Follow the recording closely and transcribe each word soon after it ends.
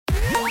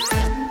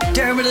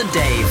Dermot and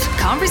Dave.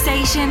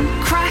 Conversation,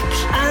 crack,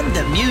 And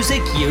the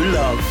music you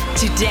love.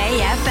 Today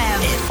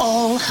FM. It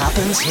all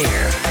happens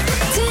here.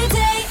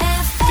 Today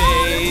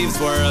FM. Dave's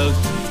World,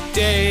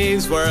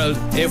 Dave's World.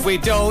 If we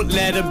don't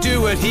let him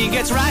do it, he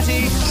gets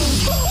ratty.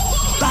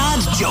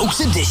 Bad Jokes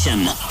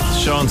Edition.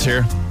 Sean's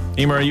here.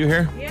 Emer, are you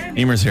here? Yeah.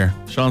 Emer's here.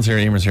 Sean's here.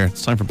 Emer's here.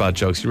 It's time for bad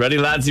jokes. You ready,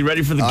 lads? You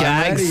ready for the I'm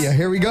gags? ready.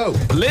 Here we go.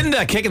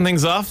 Linda, kicking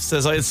things off,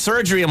 says, I had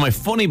surgery on my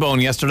funny bone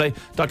yesterday.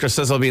 Doctor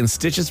says I'll be in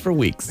stitches for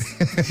weeks.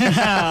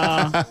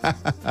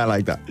 I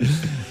like that.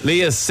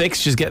 Leah's 6.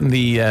 She's getting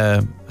the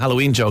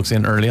Halloween jokes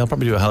in early. I'll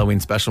probably do a Halloween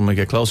special when we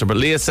get closer. But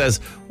Leah says,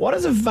 what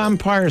is a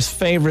vampire's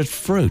favourite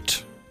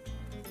fruit?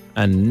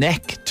 A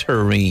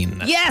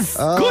nectarine. Yes.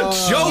 Good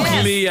joke,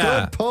 Yes.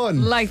 Leah. Good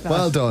pun. Like that.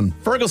 Well done.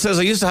 Fergal says,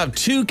 I used to have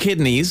 2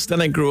 kidneys,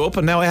 then I grew up,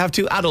 and now I have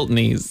 2 adult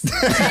knees.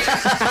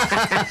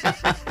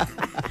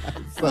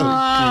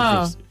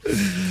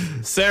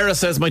 Sarah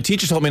says, my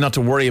teacher told me not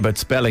to worry about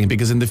spelling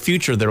because in the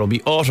future there will be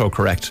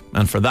autocorrect,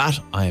 and for that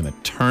I am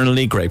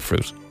eternally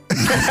grapefruit.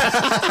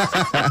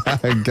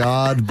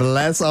 God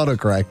bless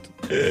autocorrect.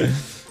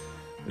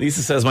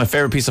 Lisa says, my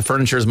favorite piece of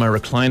furniture is my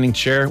reclining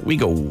chair. We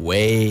go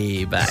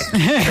way back.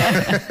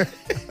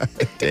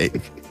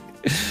 Dave.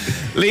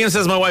 Liam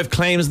says, my wife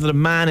claims that a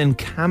man in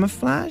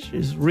camouflage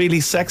is really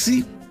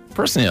sexy.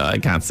 Personally, I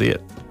can't see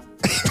it.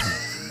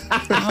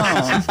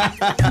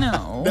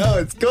 No. No,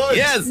 it's good.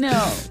 Yes. No.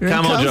 You're in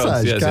Camo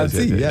camouflage. jokes. Can't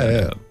see.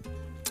 Yeah.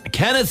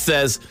 Kenneth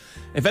says,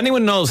 if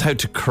anyone knows how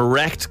to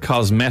correct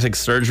cosmetic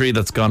surgery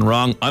that's gone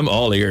wrong, I'm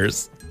all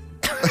ears.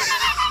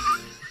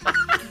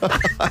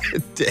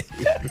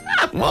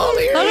 I'm all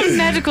ears. A lot of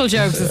medical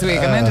jokes this week.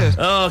 I'm into it.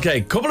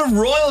 Okay, couple of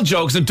royal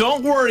jokes, and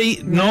don't worry,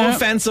 no No.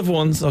 offensive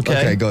ones,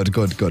 Okay, good.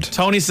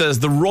 Tony says,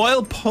 the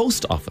Royal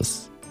Post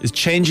Office is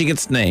changing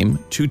its name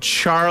to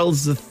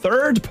Charles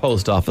III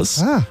Post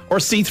Office, or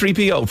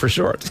C3PO for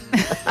short.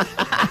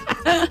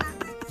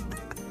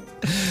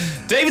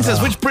 David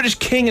says, which British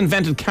king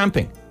invented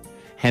camping?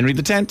 Henry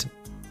X.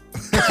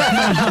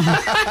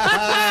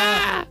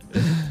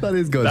 That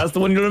is good. That's the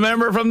one you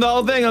remember from the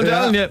whole thing, I'm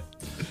telling you.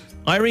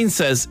 Irene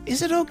says,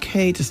 is it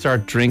okay to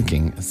start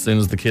drinking as soon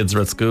as the kids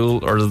are at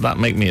school, or does that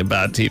make me a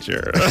bad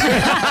teacher?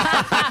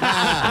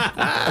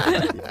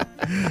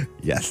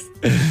 Yes.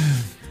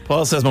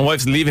 Paul says, my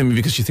wife's leaving me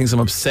because she thinks I'm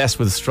obsessed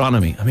with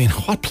astronomy. I mean,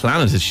 what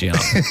planet is she on?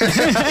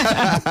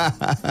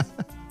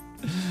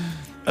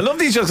 I love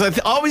these jokes. I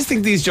always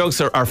think these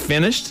jokes are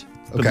finished,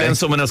 but Okay. then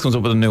someone else comes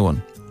up with a new one.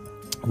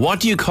 What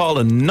do you call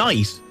a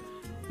knight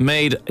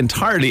made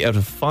entirely out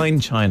of fine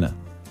china?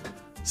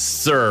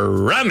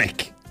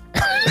 Ceramic.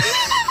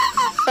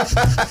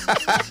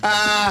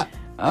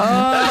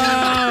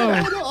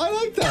 I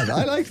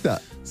like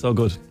that. So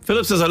good.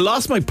 Philip says, I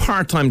lost my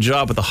part-time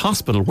job at the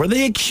hospital where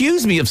they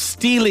accused me of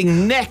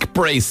stealing neck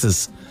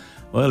braces.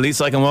 Well, at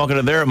least I can walk out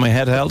of there with my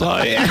head held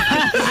high.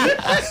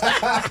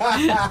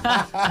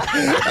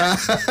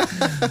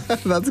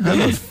 That's a good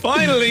one.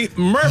 Finally,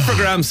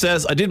 Murphagram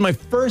says, I did my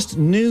first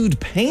nude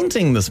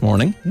painting this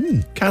morning.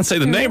 Can't say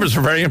the neighbours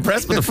were very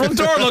impressed, but the front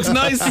door looks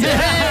nice.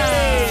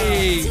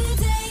 Yay!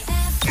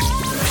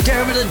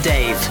 Dermot and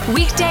Dave.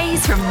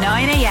 Weekdays from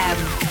 9 a.m.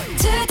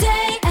 Today